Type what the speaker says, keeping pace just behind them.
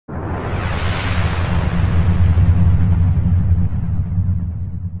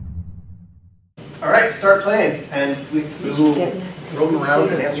All right, start playing, and we will roam around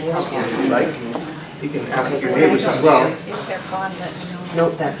and answer questions if you like. You can ask your neighbors as well.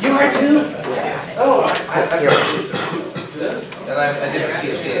 Nope, that's. You are too? Oh, And I did a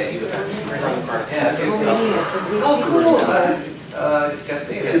PhD at U. Oh, cool.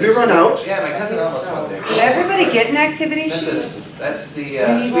 Did we run out? Yeah, my cousin almost went there. Did everybody get an activity sheet? That's the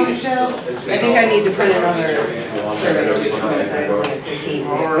Swedish school. I think I need to print another survey.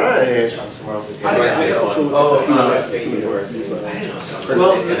 All right.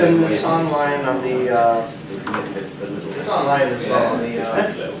 Well, and it's online on the. It's online as well on the.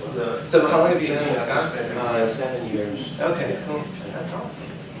 So how long have you been in Wisconsin? 7 years. Okay, cool. That's awesome.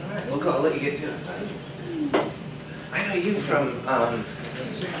 All right, well, I'll let you get to it. I know you from,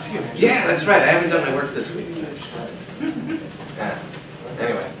 yeah, that's right. I haven't done my work this week. Yeah.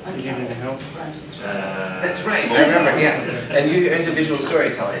 Anyway. You need help? That's right. I remember. Yeah. And you're into visual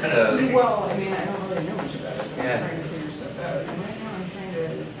storytelling, so. Well, I mean, I don't really know much about it. Yeah. I'm trying to figure stuff out. And right now I'm trying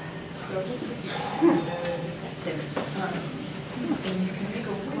to,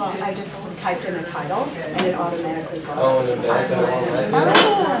 well, I just typed in a title and it automatically brought up some possible images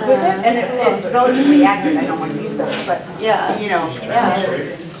with it. And it's relatively accurate. I don't want to use those, but you know,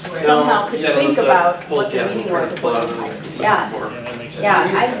 somehow could think about what the meaning was of what it typed. Yeah,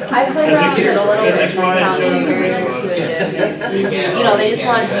 I played around with it a little bit and I found it very intuitive. You know, they just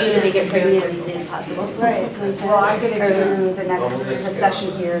want you to make it pretty as easy as possible. Right. Well, I'm going to do the next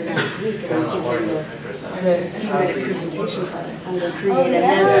session here next week and I'll give you the few-minute presentation for it. I'm going to create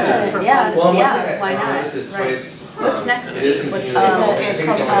this just for fun. Yeah, why not? Right. What's next? It's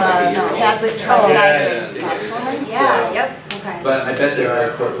Catholic Yeah, yep. Okay. But I bet there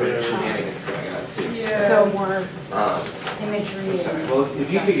are corporate shenanigans going on too. So more imagery. Well, if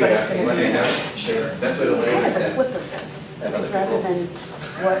you figure it out, let me know. Sure. Best way to It's learn kind is of the that. flip of this. Because rather than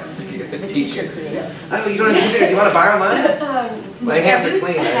what the teacher created. Oh, you don't have a computer. Do you want to borrow mine? My hands are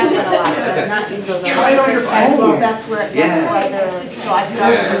clean. Not use those. Try it on your phone. Well, that's where, that's why the, so I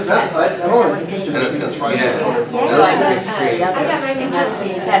started with that.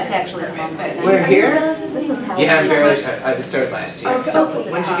 That's actually from. We're here? This is how. Yeah, I'm barely. I started last year. So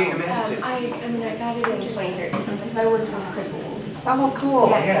when did you get your master's? I mean, I got it in 2013. Because I worked on Christmas. Oh, cool.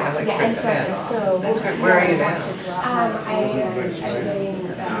 Yeah, I like Chris. So That's great. Where are you now? I'm getting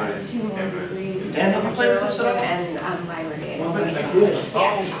 2 more degrees. Dan, have you played with us at all? And library.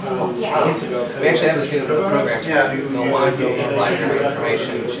 Yeah. We actually have a student in the program. Yeah. Milwaukee Library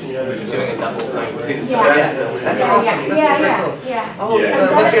Information. She's doing a double thing too. So Yeah. that's awesome. That's super cool. Yeah. Oh,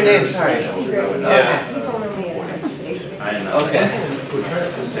 what's your name? Sorry. People know me as Okay.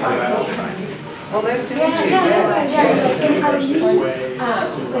 Well, nice to meet you.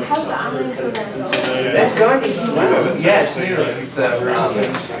 How's the online program going? It's going well. Yeah, it's new. So,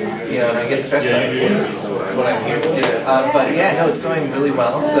 you know, I get stressed by it. That's what I'm here to do. But yeah, no, it's going really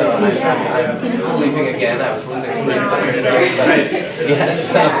well. So I'm sleeping again. I was losing sleep earlier today, but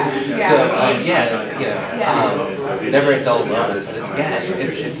yeah. Never a dull moment.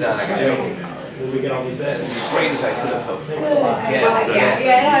 It's doing. We get all these beds. As great as I could have hoped for.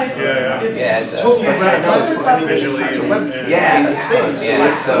 Totally visually. Yeah, it's things.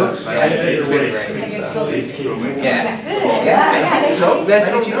 Yeah, so it's really great. So. Yeah. So nice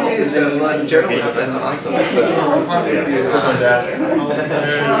to meet you too. So journalism, that's awesome.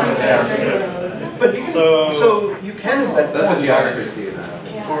 But you can, so you can embed. That's what geographers do.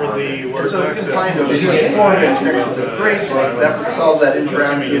 For the word So you can find a format connection to the grade book that would solve that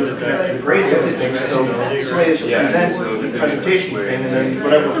interactive connect to the grade book thing. So this way is to present the presentation thing, and then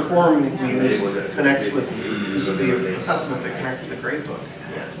whatever form we use connects with the assessment that connects to the grade book.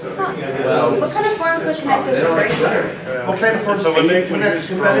 What kind of forms would connect with the grade book? What kind of forms So when they connect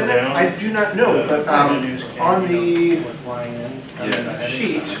embedded in it? I do not know, but on the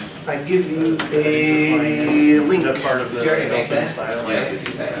sheet, I give you a link. Part of the. Did you already make that? I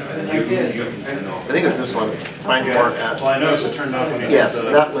think it's this one. Find more at. Well, I noticed it turned off when you. Yes,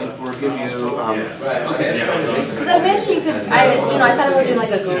 that link will give you. Right, okay. Because I imagine you could, I thought I would do like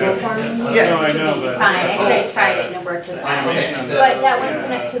a Google form. Yeah. No, I know, but. Fine, actually I tried it and it worked just fine. But that wouldn't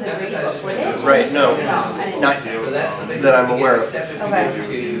connect to the grade book, would it? Right, no, No, I didn't. not So that's the big that I'm aware of.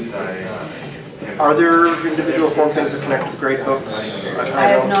 Are there individual form things that connect with grade books? I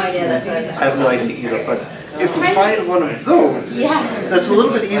have no idea, that's what I have no idea either, but if we find one of those, that's a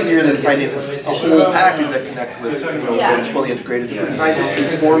little bit easier than finding a whole package that connect with, that is fully integrated. If we find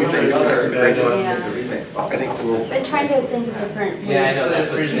just a form thing that connects with grade book, I think we'll. Been trying to think of different ways Yeah, I know, that's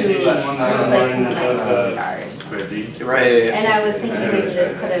to what it replace is. some of my stars. Right. And I was thinking maybe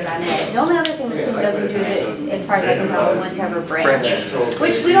this could have done it. The only other thing this thing doesn't do is far as I can tell, went to ever branch.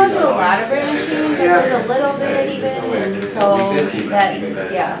 Which we don't do a lot of branching, but there's a little bit even, and so that,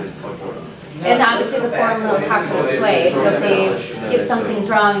 yeah. And obviously the form will talk to the sway, so say if something's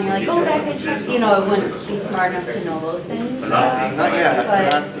wrong and you're like, go back and check, you know, it wouldn't be smart enough to know those things. Not yet.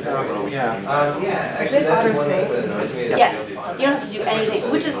 But, Yeah, Is it actually, auto save? yes, you don't have to do anything,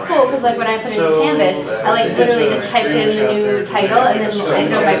 which is cool, because like when I put it into Canvas, I like literally just typed in the new title and then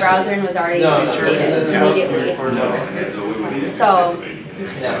opened up my browser and was already updated immediately. So,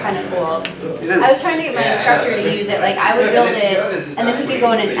 it's kind of cool. I was trying to get my instructor to use it, like I would build it and then he could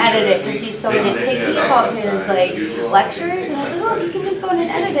go in and edit it because he's so nitpicky about his like lectures, and I was like, well, you can just go in and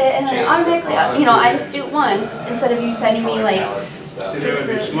edit it and then automatically, you know, I just do it once instead of you sending me like yeah,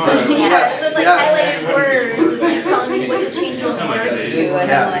 so it's like highlighting words and like telling me what to change those words to,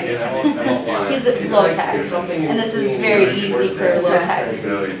 and I'm like, he's low tech, and this is very easy for low tech,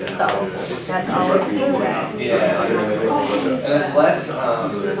 so that's all it's doing. Yeah, and it's less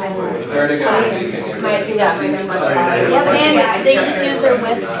vertigo reducing. Yeah, and they just use their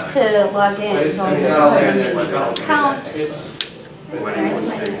Wisp to log in, so it's account.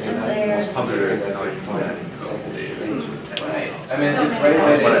 I mean, it's right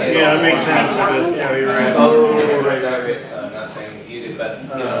away. Yeah, it makes sense, but, yeah, you're right. Oh, right, I'm not saying you do, but, you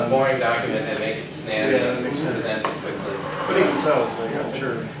know, boring document and make it snazzy and present it quickly. But even so, it's like, I'm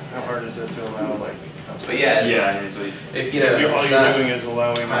sure, how hard is it to allow, like, But yeah, if you know, all it's you're not, doing is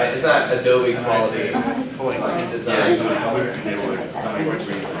allowing. it's not Adobe quality design.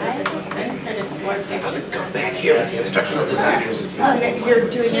 How's it go back here with the instructional designers? You're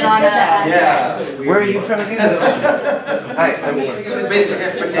doing She it just on did that. Yeah. Where are you from again? Hi, I'm Ian. Basic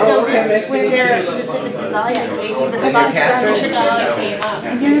expectation. Oh, okay, nice to When meet they're you. specific design, they gave you the And your spot. cat's right Came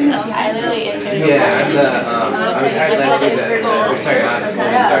there? up. I literally answered. Yeah, I'm the, I was hired last week at, sorry, I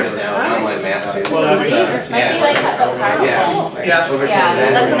started now, an online master. Well, that'd be Might be like Yeah. that, but hard. Yeah. Yeah. Overseeing Yeah,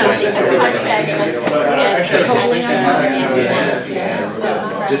 that. that's what I'm thinking. Everything. Totally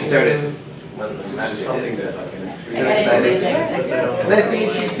Yeah. Just started when the semester ended. Nice to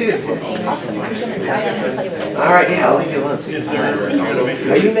meet you too. All right, yeah, I'll leave you alone.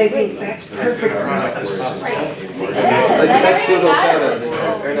 Are you making? That's perfect. Like the next Google Photos,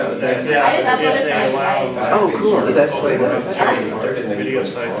 or no? Is that? I just uploaded my slides. Oh, cool. Is that Slate? Video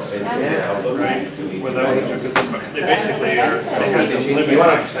sites, Yeah. right? Without, because they basically are, they have to limit You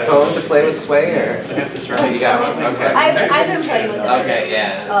want a access. phone to play with Sway, or? They have to Oh, certain. you got one. Okay. I've been playing with it. Okay,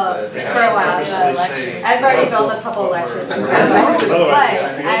 yeah. For a while, I've already built a couple of lectures, but I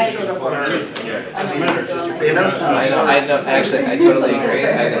just, They announced I know, actually, I totally agree.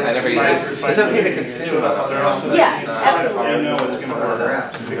 I never use it. It's okay to consume. yeah, I absolutely. know it's gonna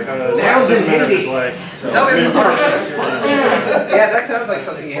work, because. Now it's in Hindi. Like. No, it's hard. Yeah, that sounds like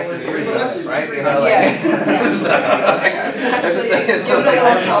something you have to do yourself, right? You know, like, I'm just saying, it's like,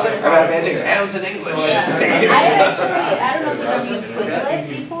 I'm imagining nouns in English. I don't know if you've ever used Quizlet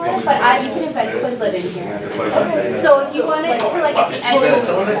before, but you can embed Quizlet in here. So if you wanted to, like, at the end. Is it a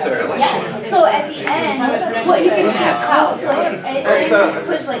syllabus or a lecture? Yeah, so at the end, well, you can choose how, so like, in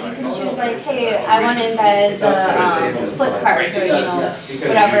Quizlet, you can choose like, hey, I want to embed the flip cards, or, you know,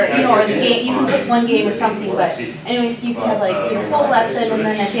 whatever, you know, or the game, you can pick one game or something, but anyways, you can have like your whole lesson, and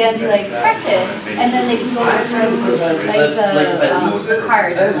then at the end, be like, practice, and then they can go through, like, the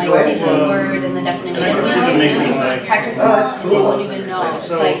cards, and like, say the word and the definition, and like, practice that, and they won't even know, it's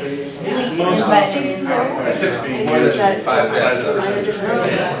like, sleep embedding, so. That took more than 5 minutes.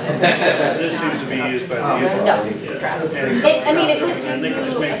 This seems to be used by the youth. No. I mean, it would And they give could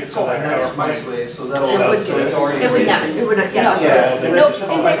just you make a it so score. like It That's my PowerPoint. slate, so that'll. would not. It would not, Yeah. Nope,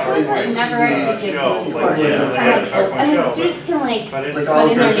 and my Quizlet never actually gives you a score. It's kind of like, I mean, students can like But it- Like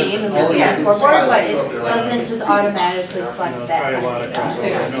put in their name and put their scoreboard, but it doesn't just automatically collect that kind of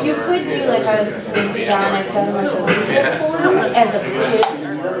data. You could do, like I was saying to John, I've done like a Google form as a quiz,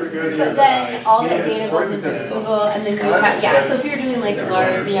 but then all that data goes into Google, and then you have, yeah, so if you're doing like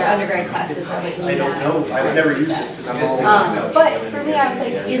large undergrad classes, I would I need don't that. know, I've never used it, because I'm all. But for me, I was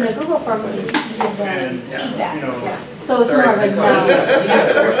like, in the Google form, you can give them feedback. So it's more of a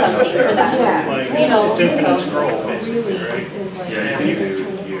knowledge or something for them, you know, It's infinite so scroll, really basically, right? is like. Yeah, and you can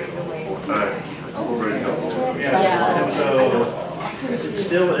Yeah, and so, it's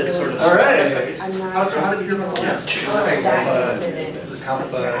still, it's sort of. All right. I'm not. How did you hear about the last? That just didn't. The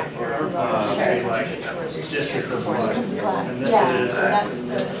comments? Like, just as the line. And this Yeah, is. so that's the,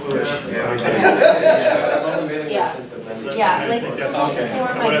 Yeah. yeah, like,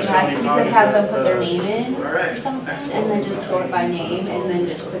 for my class, you could have them put their name in or Alright. something, and then just sort by name, and then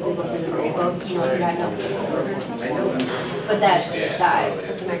just quickly go through the grade book, you know, if you got no order or something. But that's that.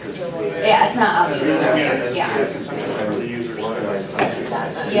 It's an extra layer. Yeah, it's not optional. Yeah.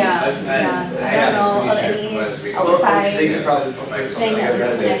 Yeah, I don't know of any outside They could probably thing that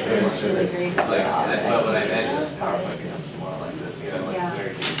was connected to the grade. But what I imagine is PowerPoint becomes more like this, you know, like Yeah.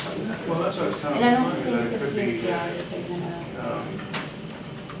 Synergy comes Well, that's what I was And I telling don't you, think that the it could be, CCR, they're gonna,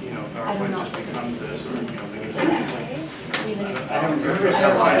 PowerPoint I don't know. just becomes this, or, they could even I Excel. haven't heard of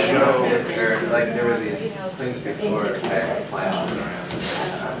some I show. Like there were these things before that had clouds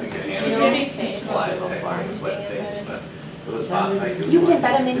around. You could animate slide text, web face, but it was not like. You can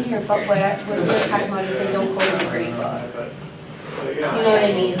embed them in here, but what we're talking about is they don't go in the grade book. You know what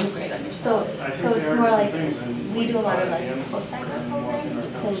I mean? So it's more like, we do a lot of like post-baccalaureate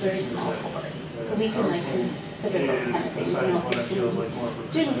programs, so very small cohorts. So we can like consider those kind of things, you know, 15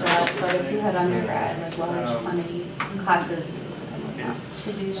 students or else, so if you had undergrad, like large quantity classes.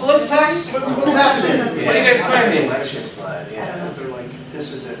 To do So let's talk, what's happening? What are you guys finding? Lecture slide, yeah. They're like,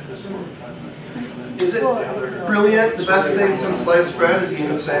 this is it, this is what we're talking about. Is it brilliant, the best thing since sliced bread, as you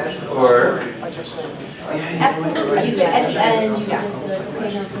would say? Or, Absolutely, you can, at the end, you can just be like,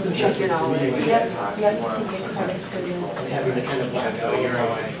 okay, no, check your knowledge. Yep, to get credit for this. So you're in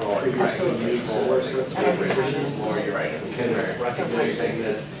control, you're writing before, so it's more, you're writing consider, so you're saying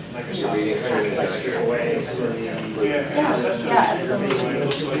this, you're reading through the lecture. Yeah.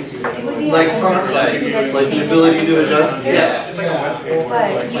 It would be like font size, like the ability to adjust, yeah. It's like a web page.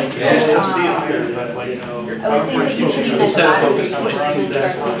 But you You can, still see it here, but like, I would think that you should even at the bottom, you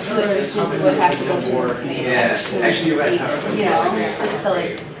should would have to go through this. Yeah, actually, you're right. You know, just to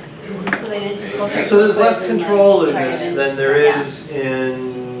like, so they didn't just go straight to So there's the less quiz and, like, control in try this it in. than there Yeah. is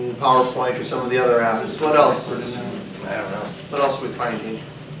in PowerPoint or some of the other apps. What else is, I don't know. what else are we finding?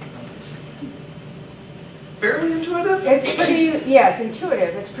 Fairly intuitive? It's pretty, yeah, it's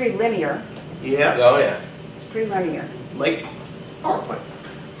intuitive, it's pretty linear, Yeah, Oh, yeah. it's pretty linear. like PowerPoint.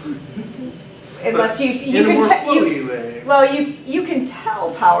 Unless you In a can more tell, flowy way. well, you can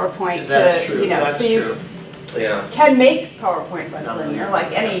tell PowerPoint That's to, true, you know, that's so you true. Yeah. can make PowerPoint less No. linear,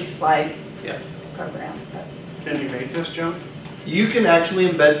 like any slide Yeah. program. but- Can you make this jump? You can actually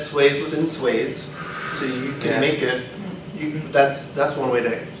embed sways within sways, so you can Yeah. make it, that's one way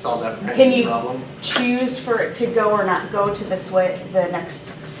to solve that Can branching you- problem. Choose for it to go or not go to this way, the next,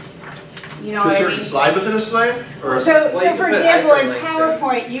 you know To what I sort of mean? slide within a sway, or So, Well, you so can for put example, in hyperlinks in.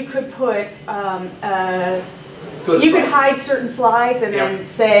 PowerPoint, you could put, go to you could slide. hide certain slides and then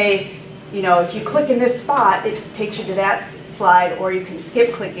say, you know, if you click in this spot, it takes you to that slide, or you can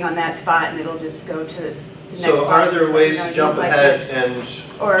skip clicking on that spot and it'll just go to the next slide. So are there So, ways you know, to jump you'd like ahead and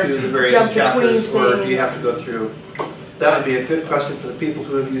or do the various jump chapters, between or do you have things. to go through? That would be a good question for the people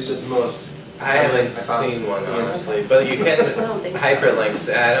who have used it the most. I haven't seen one, honestly, but you can don't think so.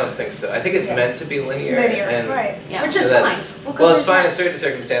 hyperlinks, I don't think so. I think it's Yeah. meant to be linear. Linear, and- right, Yeah. which is and fine. that's- 'cause Well, it's there's fine not- in certain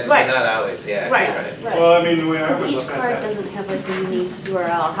circumstances, but Right. not always, yeah, Right, you're right. right. Well, I mean, the way I Because would each look at card that. doesn't have like the unique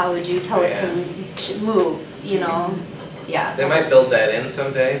URL, how would you tell it to move, you know? Yeah, They might build that in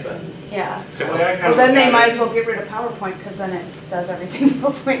someday, but. yeah. The way I kind Well, of then look they at might it- as well get rid of PowerPoint, because then it does everything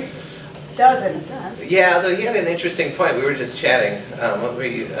PowerPoint does in a sense. Yeah, although you had an interesting point, we were just chatting, what were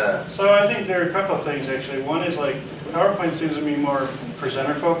you, So I think there are a couple of things actually. One is like PowerPoint seems to be more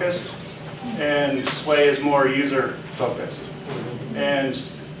presenter focused and Sway is more user focused. And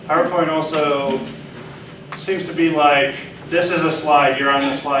PowerPoint also seems to be like, this is a slide, you're on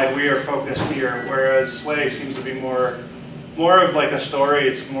the slide, we are focused here. Whereas Sway seems to be more of like a story.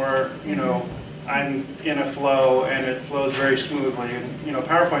 It's more, you know, I'm in a flow and it flows very smoothly. And, you know,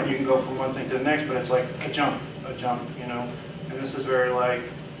 PowerPoint, you can go from one thing to the next, but it's like a jump, you know. And this is very like,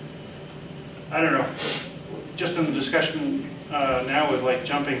 I don't know, just in the discussion now with like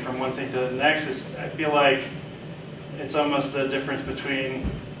jumping from one thing to the next, I feel like it's almost the difference between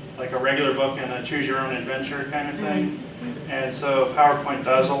like a regular book and a choose your own adventure kind of thing. And so PowerPoint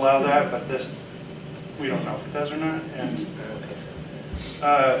does allow that, but this, we don't know if it does or not. And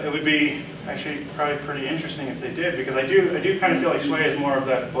it would be actually probably pretty interesting if they did, because I do kind of feel like Sway is more of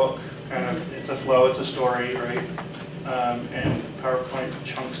that book kind of. It's a flow, it's a story, right? And PowerPoint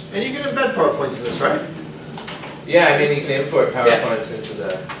chunks. And you can embed PowerPoints in this, right? yeah, I mean, you can import PowerPoints into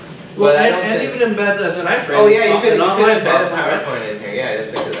the, Well, but I don't and think. even embed as an iframe. Oh, yeah, you could an online embed a right? PowerPoint in here, yeah, I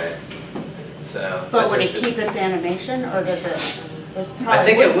didn't think of that. So. But that's would it interesting. keep its animation, or does it? I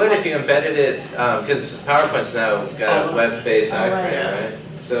think it would if you embedded it, because PowerPoint's now got a web-based Oh, right. iframe, right?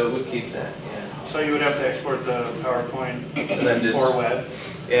 So it would keep that, yeah. So you would have to export the PowerPoint And then just, for web.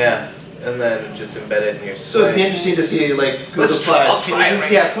 yeah, and then just embed it in your So it'd be Sway. interesting to see like Google Let's try- I'll Slides. try Can it you-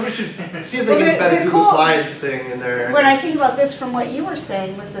 right Yeah, now. somebody should see if they Well, can the- embed a the Google cool- Slides thing in there. When I think about this from what you were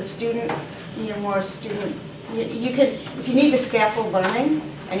saying with the student, you know, more student, you could, if you need to scaffold learning,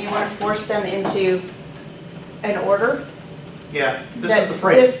 and you want to force them into an order, Yeah, this that is the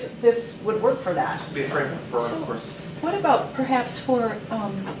frame. this would work for that. Be a frame for our course. What about perhaps for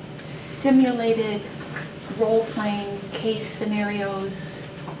simulated role-playing case scenarios?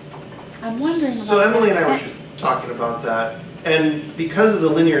 I'm wondering about So Emily and I that. were talking about that, and because of the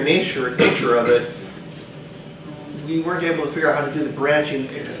linear nature of it, we weren't able to figure out how to do the branching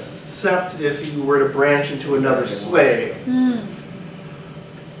except if you were to branch into another sway,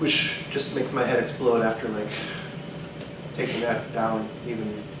 which just makes my head explode after like taking that down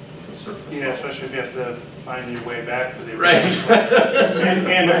even the surface. Yeah, especially if you have to find your way back to the Right. original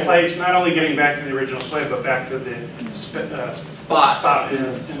sway. And the plates, not only getting back to the original sway, but back to the spot.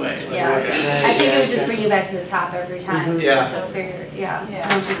 Sway. Yeah, I think it would just bring you back to the top every time. Yeah. So figure, yeah. Yeah.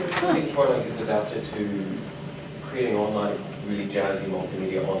 I think Portland is adapted to creating online, really jazzy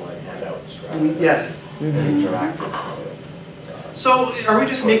multimedia online handouts rather than Yes. an interactive. So are we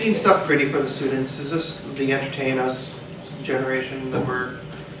just making stuff pretty for the students? Is this the entertain us generation that we're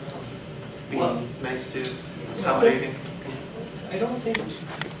being nice to, accommodating? I don't think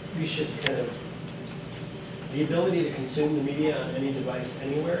we should kind of, the ability to consume the media on any device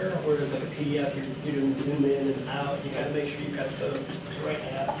anywhere, or is like a PDF, you're doing zoom in and out, you gotta make sure you've got the right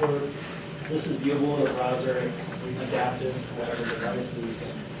app, or this is viewable in a browser, it's adaptive to whatever device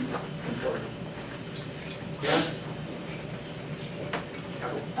is important. Yeah.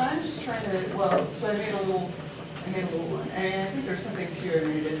 I'm just trying to, so I made a little one, and I think there's something to it. I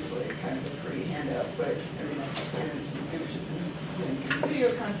mean, it is like kind of a pretty handout, but I mean, I'm putting some images and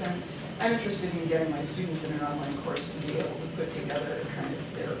video content. I'm interested in getting my students in an online course to be able to put together kind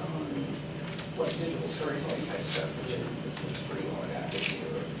of their own, like, digital storytelling type stuff, which I think this is pretty well adapted to.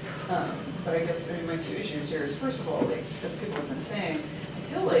 But I guess, I mean, my two issues here is, first of all, like, as people have been saying,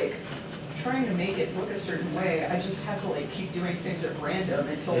 I feel like trying to make it look a certain way, I just have to like keep doing things at random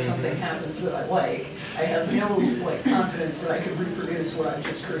until something happens that I like. I have no like confidence that I could reproduce what I've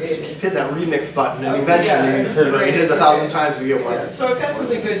just created. Hit that remix button and Oh, eventually, yeah, you hit it 1,000 times and you get one. Yeah, so I've got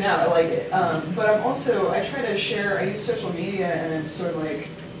something good now, I like it. But I'm also, I try to share, I use social media and I'm sort of like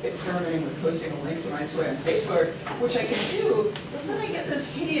experimenting with posting a link to my sway on Facebook, which I can do, but then I get this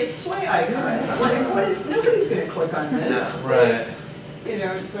hideous sway icon. Like, what is, nobody's gonna click on this. Right. You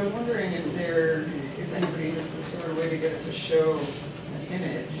know, so I'm wondering if anybody has this sort of way to get it to show an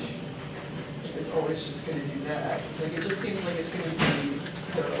image, if it's always just going to do that. Like, it just seems like it's going to be,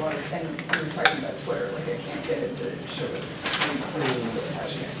 there are a lot of, and we were talking about Twitter, like I can't get it to show a screen with a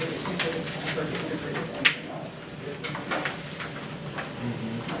hashing activity. It seems like it's kind of hard to integrate with anything else.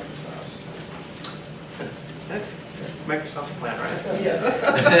 Microsoft. Microsoft plan, right? Yeah.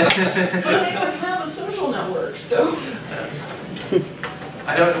 But they don't have a social network, so.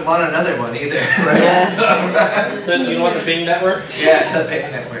 I don't want another one either. Right. So, Then you want the Bing network? yes, the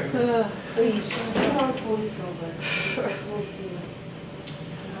Bing network. Wait, what about voiceover? Would you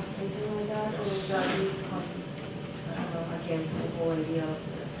have something like that, or would that be, against the whole idea of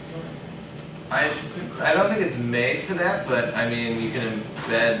this? I don't think it's made for that, but I mean, you can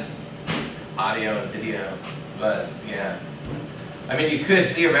embed audio and video, but yeah. I mean, you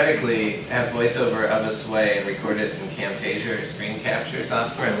could theoretically have voiceover of a sway and record it in Camtasia or screen capture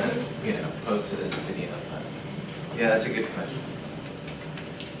software and then, you know, post it as a video. But yeah, that's a good question.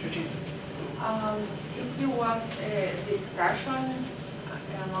 If you want a discussion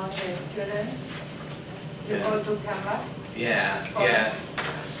among the students, you go to Canvas? Yeah, yeah.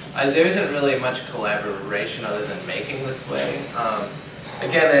 There isn't really much collaboration other than making the sway.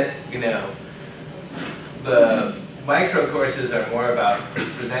 Again, you know, the micro courses are more about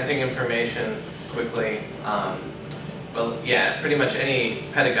presenting information quickly. Well, yeah, pretty much any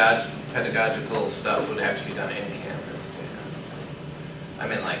pedagogical stuff would have to be done in Canvas. You know, so, I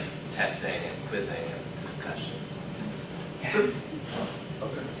mean, like testing and quizzing and discussions. Yeah.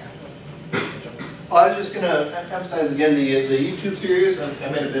 I was just going to emphasize again the YouTube series. I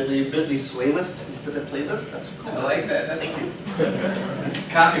made a bit.ly sway list instead of playlist. That's cool. I like that. Thank you.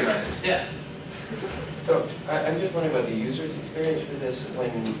 Copyrighted. Yeah. So I'm just wondering about the user's experience for this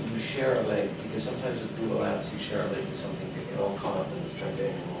when you share a link, because sometimes with Google Apps you share a link to something, they get all caught up in this trying to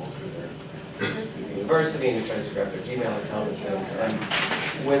enroll through the university and it tries to grab their Gmail account and things.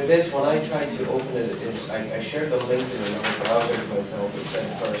 And with this, when I tried to open it, I shared the link in another browser to myself. It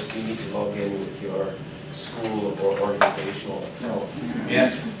said first you need to log in with your school or organizational account.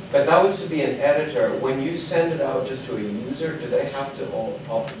 Yeah. But that was to be an editor. When you send it out just to a user, do they have to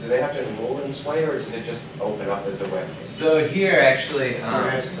enroll in Sway, or does it just open up as a web page? So here actually,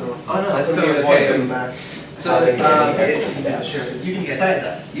 That's oh no, that's totally okay. So you can decide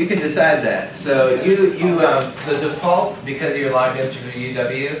that. You can decide that. So the default, because you're logged in through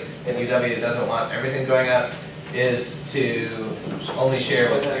UW, and UW doesn't want everything going out, is to only share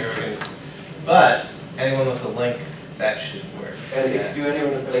with your. But anyone with a link, that should work. And if you do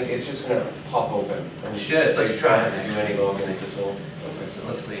anyone with a link, it's just going to pop open. And should. Let's try it. Do any logins at all.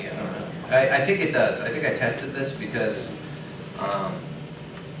 Let's see. I don't know. I think it does. I think I tested this because.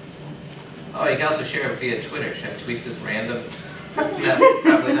 Oh, you can also share it via Twitter. Should I tweet this random? No,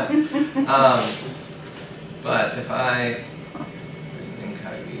 probably not. But if I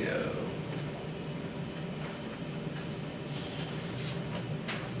incognito.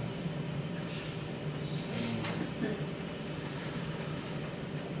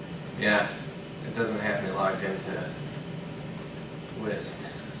 Yeah, it doesn't have me logged into Whisk,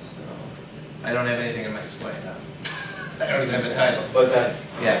 so I don't have anything in my display now. I don't even have a title. But that,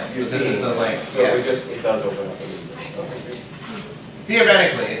 yeah, this is the link. So yeah. it does open up.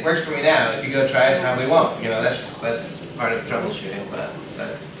 Theoretically, it works for me now. If you go try it, it probably won't. You know, that's part of troubleshooting, but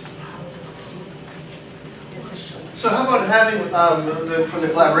that's. So how about having, for the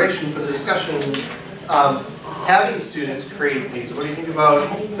collaboration, for the discussion, having students create these? What do you think about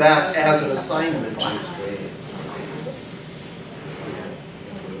that as an assignment?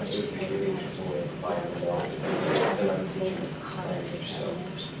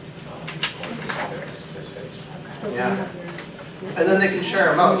 Yeah. And then they can share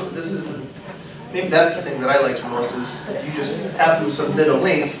them out. This is maybe that's the thing that I like the most is you just have them submit a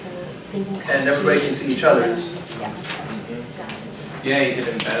link and everybody can see each other's. Yeah, you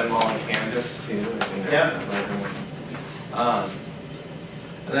could embed them all in Canvas too. Yeah.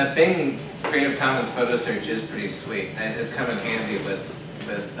 And that Bing Creative Commons photo search is pretty sweet. And it's come in handy with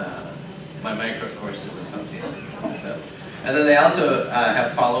my micro courses in some cases. So. And then they also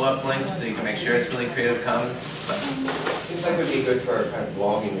have follow-up links, so you can make sure it's really Creative Commons. But seems like it would be good for kind of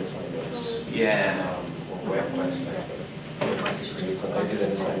blogging assignments. Yeah. Or websites. I did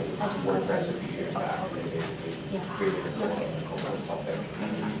an assignment with WordPress a few years back. Created a topic.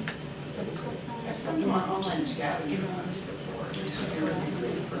 I've seen them on online scavenger hunts before. This would be really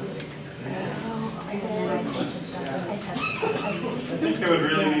great for I think they would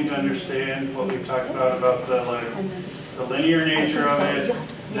really need to understand what we've talked about the linear nature of it,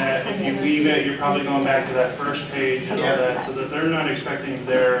 that if you leave it, you're probably going back to that first page and all that, so that they're not expecting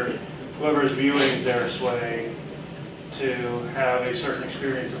whoever's viewing their Sway to have a certain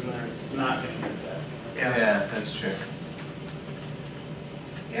experience and they're not going to get that. Yeah, that's true.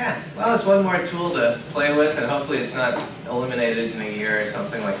 Yeah, well, it's one more tool to play with, and hopefully it's not eliminated in a year or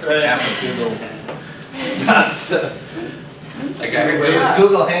something like half of Google's stuff. So, like I heard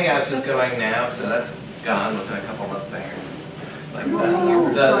Google Hangouts is going now, so that's gone within a couple months, I heard. Like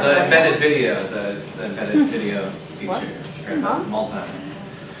the embedded video, the embedded video feature, or multi.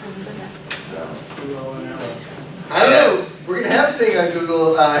 So. I don't know. We're going to have a thing on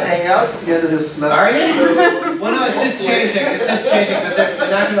Google Hangouts at the end of this semester. Are you? So well, no, it's just changing. It's just changing, but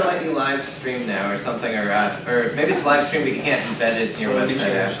they're not going to let you live stream now or something, or maybe it's live stream, but you can't embed it in your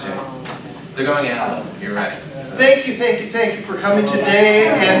website after. They're going out. You're right. Thank you for coming today,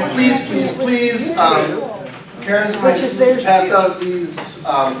 and please, Karen's going to pass out these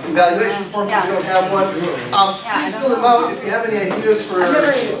evaluation forms if you don't have one. Please fill them out. If you have any ideas for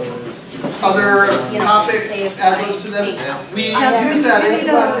other topics, add those to them. We use that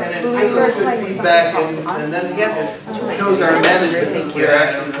input and it gives us good feedback, and then it shows our management that we're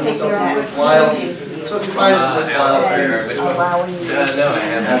actually doing something worthwhile. So if you find us worthwhile, please. No, I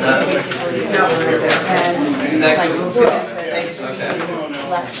have not. Exactly.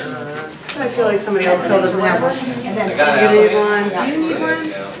 I feel like somebody else still doesn't have one. And then, do you need one? Do you need one?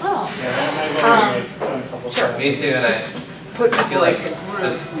 Oh. Sure. Me too, and I feel like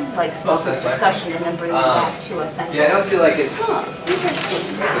groups, like smoke discussion, and then bring it back to us. Yeah, I don't feel like it's.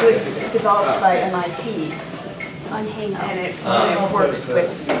 Interesting. It was developed by MIT. On Hangout. And it works with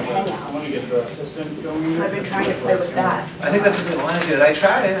Hangout. So I've been trying to play with that. I think that's what they want to do. I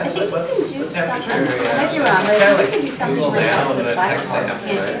tried it. I was like, what's temperature? I might be wrong, but I think you can do something Google like now that and a text I have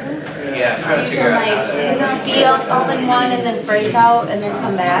to. Yeah, I'm trying to you figure can out how to. be all in one and then break out and then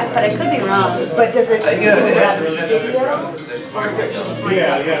come back, but I could be wrong. But does it do Yeah, it that has video? They're smart.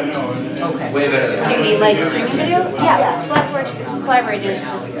 Yeah, no. It's way better than. You mean like streaming video? Yeah, Collaborate is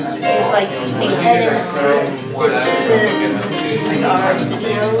just like being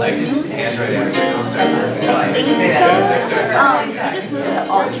Like Android apps start working. I think so. You just moved to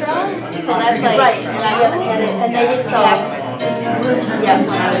Ultra, so that's like Right, and I haven't had it, and they didn't have Yeah, when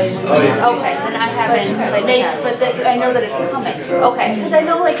I was. Oh, yeah. Okay, then I haven't, But they, but I know that it's coming. okay, because I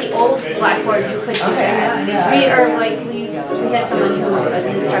know like the old Blackboard, you could do that. We had someone who was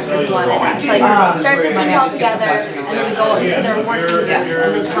an instructor who wanted that, to, like start this week all together and then go to their working groups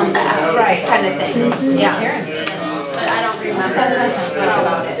and then come back, Right. kind of thing. Yeah. But I don't remember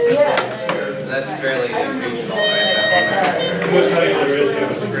about it. That's fairly regional, right? What's nice there is, it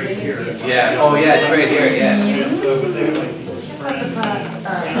was a great year. Yeah, oh yeah, it's right here, yeah.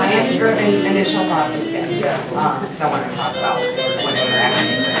 Client-driven initial process, yes. So I want to talk about when interacting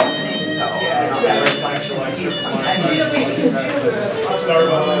with happening, so, that reflects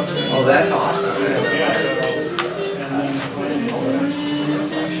Oh, that's awesome.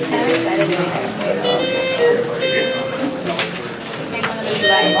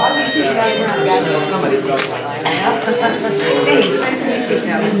 Somebody broke my line. Thanks, nice to meet you,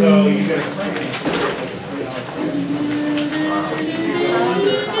 Kevin. So you guys.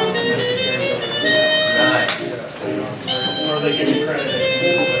 Nice. Or they give you credit.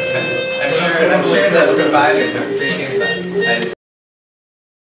 I'm sure the providers are freaking